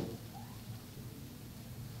bill,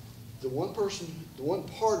 the one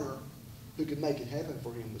partner who could make it happen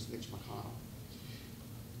for him was Mitch McConnell.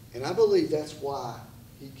 And I believe that's why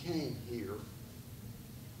he came here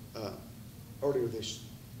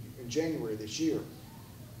in January this year,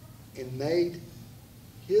 and made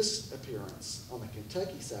his appearance on the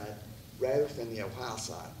Kentucky side rather than the Ohio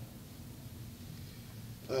side.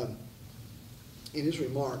 In his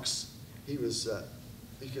remarks, he was,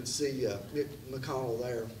 you can see Mitch McConnell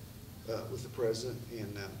there with the president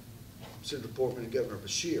and Senator Portman and Governor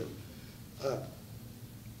Beshear.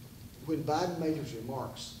 When Biden made his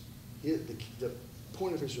remarks, the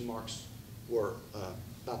point of his remarks were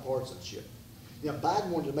bipartisanship. Now, Biden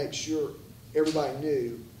wanted to make sure everybody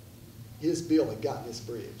knew his bill had gotten this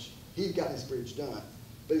bridge. He had gotten this bridge done,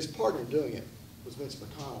 but his partner doing it was Mitch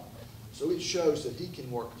McConnell. So it shows that he can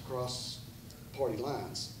work across party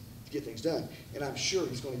lines to get things done. And I'm sure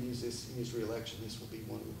he's going to use this in his reelection. This will be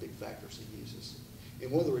one of the big factors he uses. And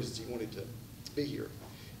one of the reasons he wanted to be here.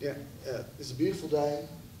 Yeah, it's a beautiful day.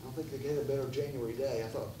 I don't think they could have a better January day. I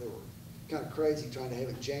thought they were kind of crazy trying to have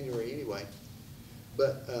it in January anyway.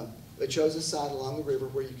 But they chose a side along the river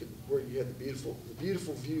where you had the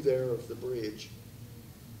beautiful view there of the bridge.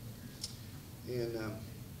 And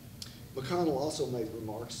McConnell also made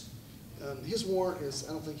remarks. His warrant is,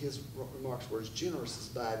 I don't think his remarks were as generous as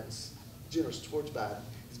Biden's, generous towards Biden,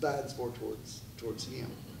 as Biden's more towards him.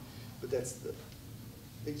 But that's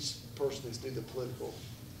each person has to do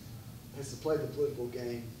has to play the political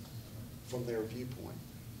game from their viewpoint.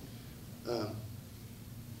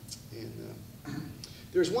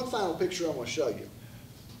 There's one final picture I want to show you.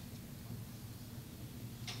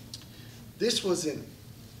 This was at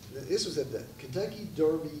the Kentucky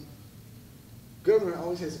Derby. Governor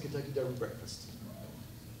always has a Kentucky Derby breakfast.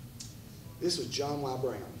 This was John Y.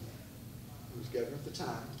 Brown, who was governor at the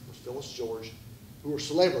time, was Phyllis George, who were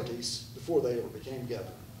celebrities before they ever became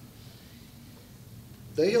governor.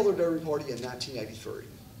 They held their Derby party in 1983,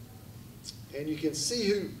 and you can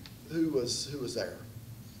see who was there.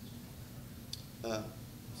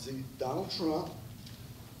 See Donald Trump,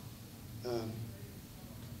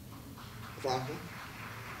 Ivanka,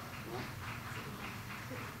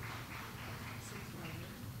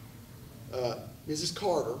 right? Mrs.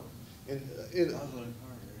 Carter, and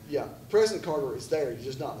yeah, President Carter is there. He's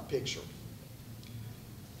just not in the picture.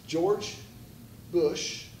 George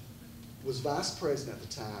Bush was vice president at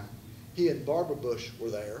the time. He and Barbara Bush were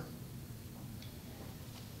there.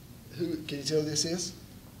 Who can you tell who this is?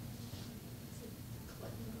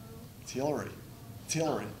 It's Hillary. It's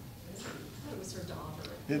Hillary. I thought it was her daughter.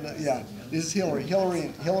 Yeah, this is Hillary.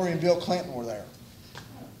 Hillary and Bill Clinton were there.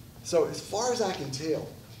 So as far as I can tell,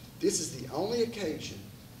 this is the only occasion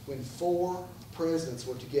when 4 presidents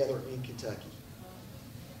were together in Kentucky.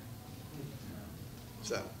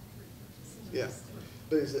 So, yeah.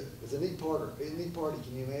 But it's a neat party.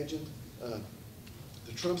 Can you imagine?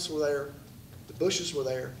 The Trumps were there, the Bushes were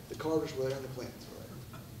there, the Carters were there, and the Clintons were there.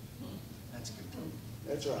 That's good.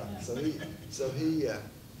 That's right. So he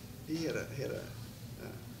had a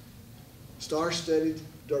star-studded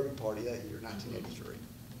Derby party that year, 1983.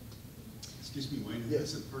 Excuse me, Wayne,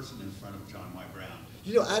 Yes. who's the person in front of John Y. Brown?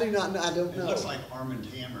 You know, I do not know. I don't know. It looks like Armand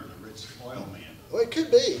Hammer, the rich oil man. Well, it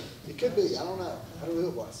could be. It could be. I don't know. I don't know who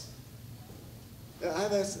it was.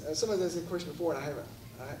 I've asked somebody asked that question before, and I haven't.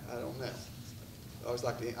 I don't know. I always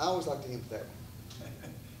like to hint that one.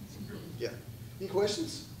 Yeah. Any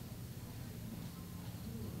questions?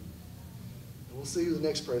 we'll see who the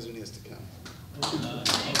next president is to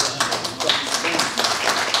come.